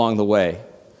along the way.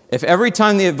 If every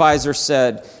time the advisor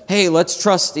said, hey, let's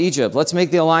trust Egypt, let's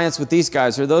make the alliance with these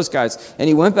guys or those guys, and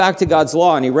he went back to God's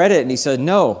law and he read it and he said,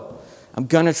 no, I'm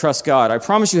going to trust God. I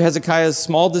promise you, Hezekiah's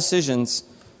small decisions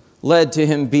led to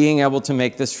him being able to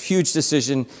make this huge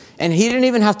decision, and he didn't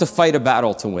even have to fight a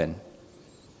battle to win.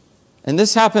 And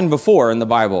this happened before in the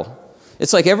Bible.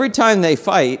 It's like every time they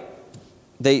fight,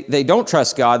 they don't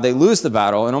trust God, they lose the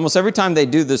battle, and almost every time they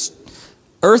do this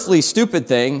earthly stupid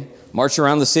thing, march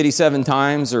around the city 7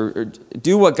 times or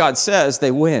do what God says,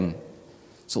 they win.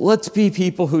 So let's be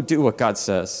people who do what God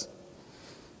says.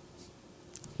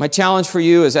 My challenge for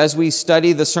you is, as we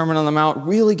study the Sermon on the Mount,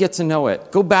 really get to know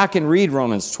it. Go back and read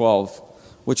Romans 12,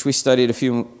 which we studied a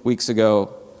few weeks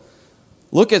ago.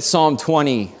 Look at Psalm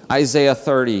 20, Isaiah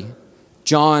 30,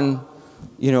 John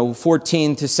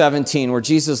 14 to 17, where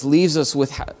Jesus leaves us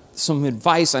with some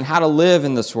advice on how to live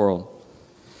in this world.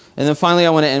 And then finally, I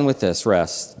want to end with this,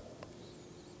 rest.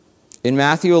 In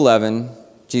Matthew 11,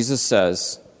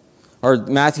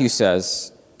 Matthew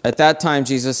says, at that time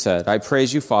Jesus said, I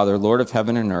praise you, Father, Lord of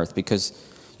heaven and earth, because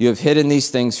you have hidden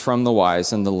these things from the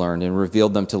wise and the learned and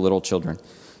revealed them to little children.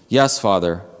 Yes,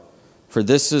 Father, for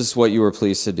this is what you were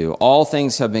pleased to do. All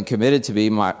things have been committed to me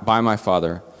by my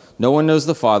Father. No one knows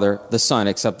the Son,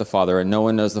 except the Father, and no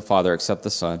one knows the Father except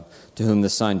the Son, to whom the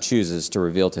Son chooses to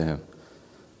reveal to him.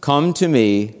 Come to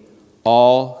me,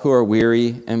 all who are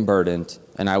weary and burdened,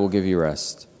 and I will give you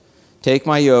rest. Take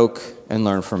my yoke and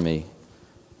learn from me,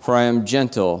 for I am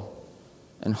gentle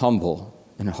and humble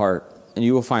in heart, and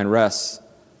you will find rest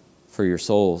for your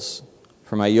souls.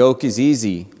 For my yoke is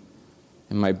easy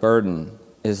and my burden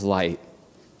is light.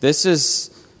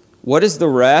 What is the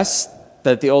rest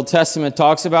that the Old Testament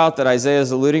talks about, that Isaiah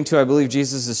is alluding to? I believe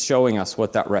Jesus is showing us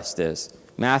what that rest is.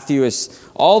 Matthew is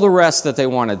all the rest that they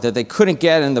wanted, that they couldn't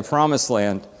get in the promised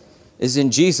land, is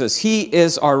in Jesus. He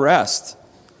is our rest.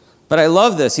 But I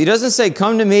love this. He doesn't say,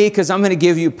 come to me because I'm going to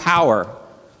give you power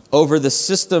over the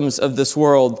systems of this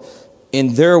world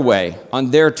in their way,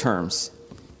 on their terms.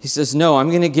 He says, no, I'm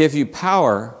going to give you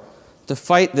power to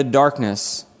fight the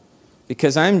darkness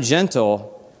because I'm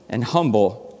gentle and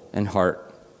humble in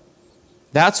heart.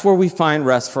 That's where we find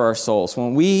rest for our souls.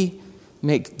 When we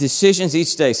make decisions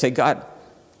each day, say, God,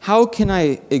 how can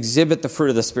I exhibit the fruit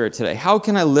of the Spirit today? How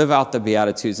can I live out the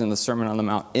Beatitudes and the Sermon on the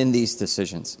Mount in these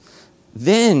decisions?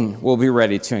 Then we'll be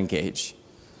ready to engage.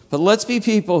 But let's be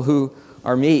people who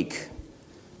are meek,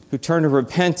 who turn to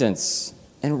repentance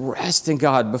and rest in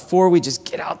God before we just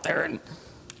get out there and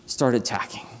start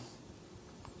attacking.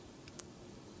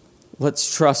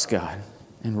 Let's trust God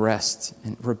and rest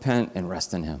and repent and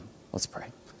rest in Him. Let's pray.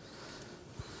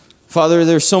 Father,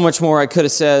 there's so much more I could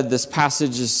have said. This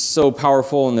passage is so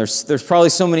powerful, and there's probably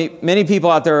so many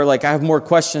people out there who are like, I have more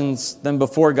questions than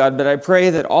before, God, but I pray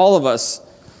that all of us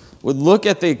would look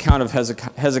at the account of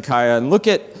Hezekiah and look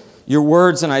at your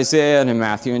words in Isaiah and in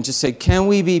Matthew and just say, can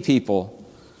we be people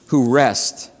who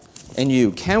rest in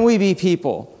you? Can we be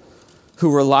people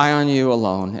who rely on you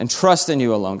alone and trust in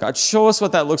you alone. God, show us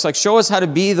what that looks like. Show us how to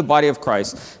be the body of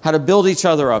Christ, how to build each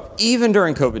other up, even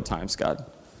during COVID times, God.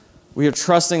 We are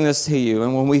trusting this to you.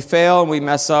 And when we fail and we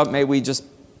mess up, may we just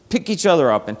pick each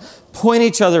other up and point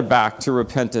each other back to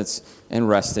repentance and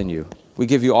rest in you. We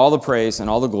give you all the praise and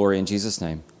all the glory in Jesus'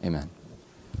 name. Amen.